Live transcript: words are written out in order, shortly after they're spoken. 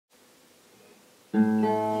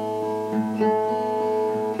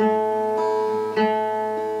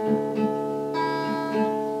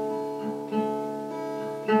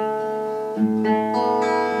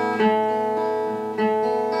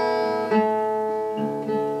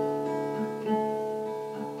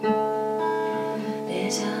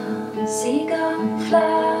Little seagull,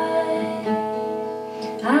 fly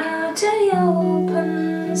out to the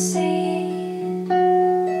open sea.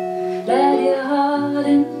 Let your heart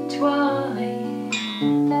entwine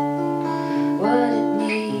what it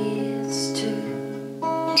needs to.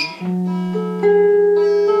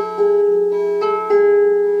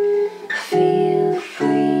 Feel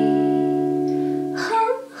free,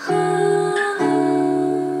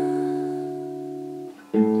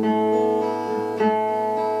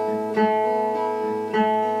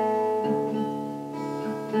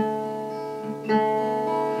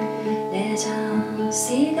 Little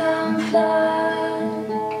seagull, fly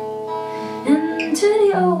into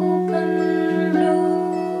the open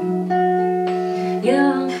blue.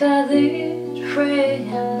 Young feathered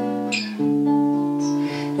friends,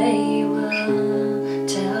 they will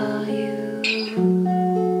tell you.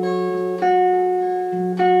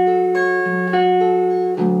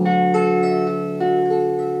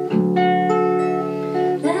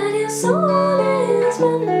 That your soul is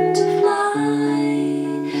meant to fly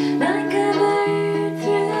like a bird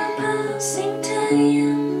through a passing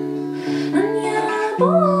time, and your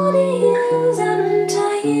body is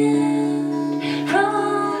untied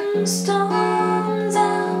from storms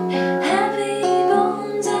and heavy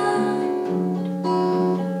bones and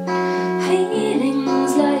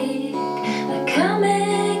feelings like the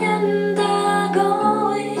coming and the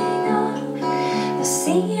going of the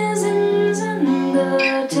seasons and the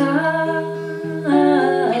tides,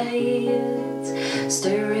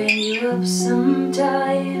 stirring you up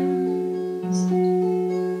sometimes.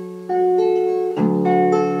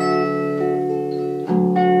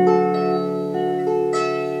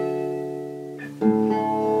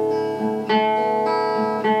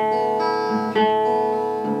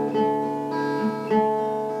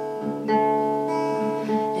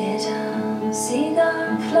 Little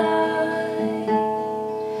seagull, fly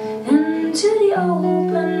into the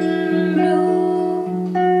open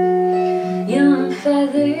blue. Young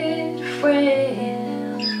feathered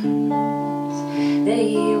friends,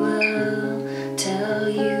 they will tell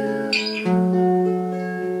you.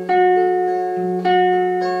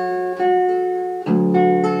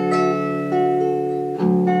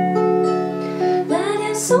 That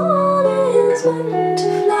your soul is meant to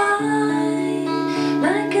fly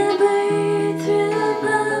like a bird through a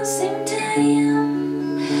passing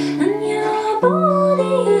time, and your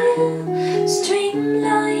body is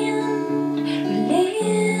streamlined,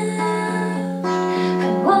 relieved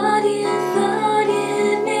from what you thought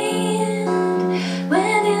you'd need.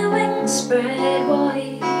 With your wings spread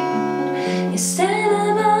wide, you sail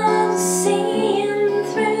above the sea and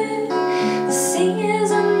through the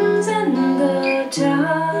seasons and the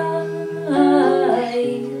tides,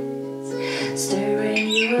 stirring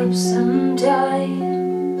you up sometimes.